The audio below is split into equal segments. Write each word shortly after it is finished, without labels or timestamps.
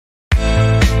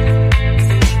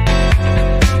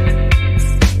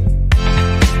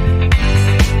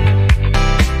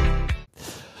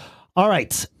All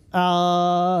right.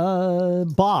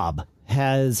 Bob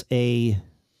has a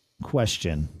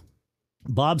question.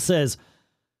 Bob says,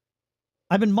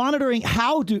 I've been monitoring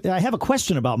I have a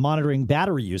question about monitoring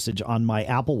battery usage on my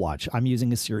Apple Watch. I'm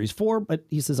using a Series 4, but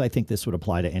he says, I think this would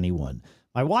apply to anyone.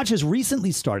 My watch has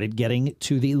recently started getting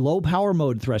to the low power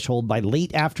mode threshold by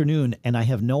late afternoon, and I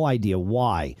have no idea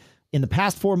why. In the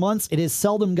past 4 months, it has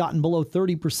seldom gotten below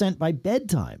 30% by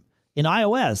bedtime. In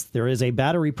iOS, there is a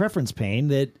battery preference pane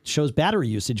that shows battery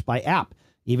usage by app,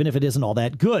 even if it isn't all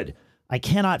that good. I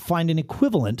cannot find an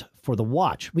equivalent for the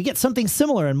watch. We get something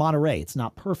similar in Monterey. It's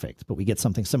not perfect, but we get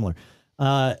something similar.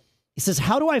 He says,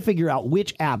 how do I figure out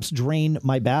which apps drain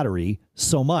my battery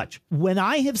so much? When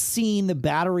I have seen the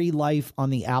battery life on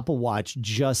the Apple Watch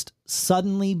just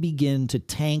suddenly begin to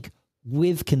tank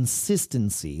with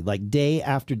consistency, like day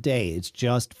after day, it's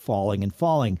just falling and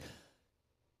falling.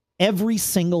 Every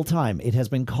single time it has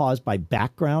been caused by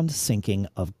background syncing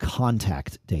of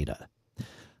contact data.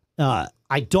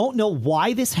 I don't know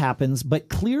why this happens, but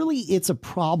clearly it's a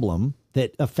problem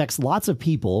that affects lots of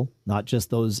people, not just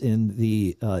those in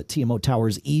the TMO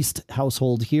Towers East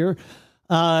household here.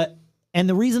 And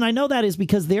the reason I know that is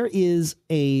because there is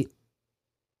a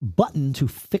button to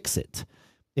fix it.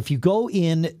 If you go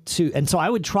into, and so I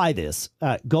would try this,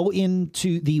 go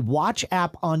into the Watch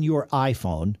app on your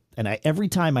iPhone. And every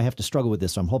time I have to struggle with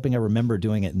this, so I'm hoping I remember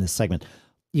doing it in this segment.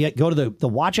 You go to the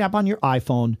Watch app on your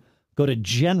iPhone, go to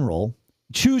General,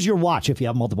 choose your watch if you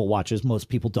have multiple watches. Most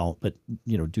people don't, but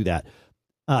do that.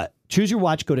 Choose your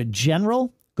watch, go to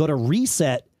General, go to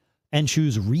Reset, and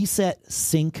choose Reset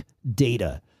Sync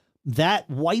Data. That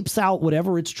wipes out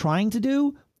whatever it's trying to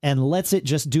do and lets it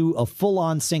just do a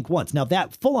full-on sync once. Now,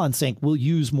 that full-on sync will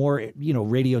use more,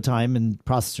 radio time and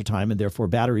processor time and therefore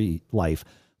battery life.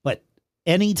 But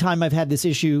anytime I've had this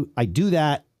issue, I do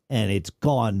that and it's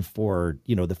gone for,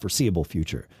 the foreseeable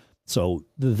future. So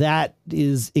that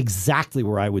is exactly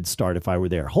where I would start if I were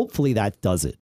there. Hopefully that does it.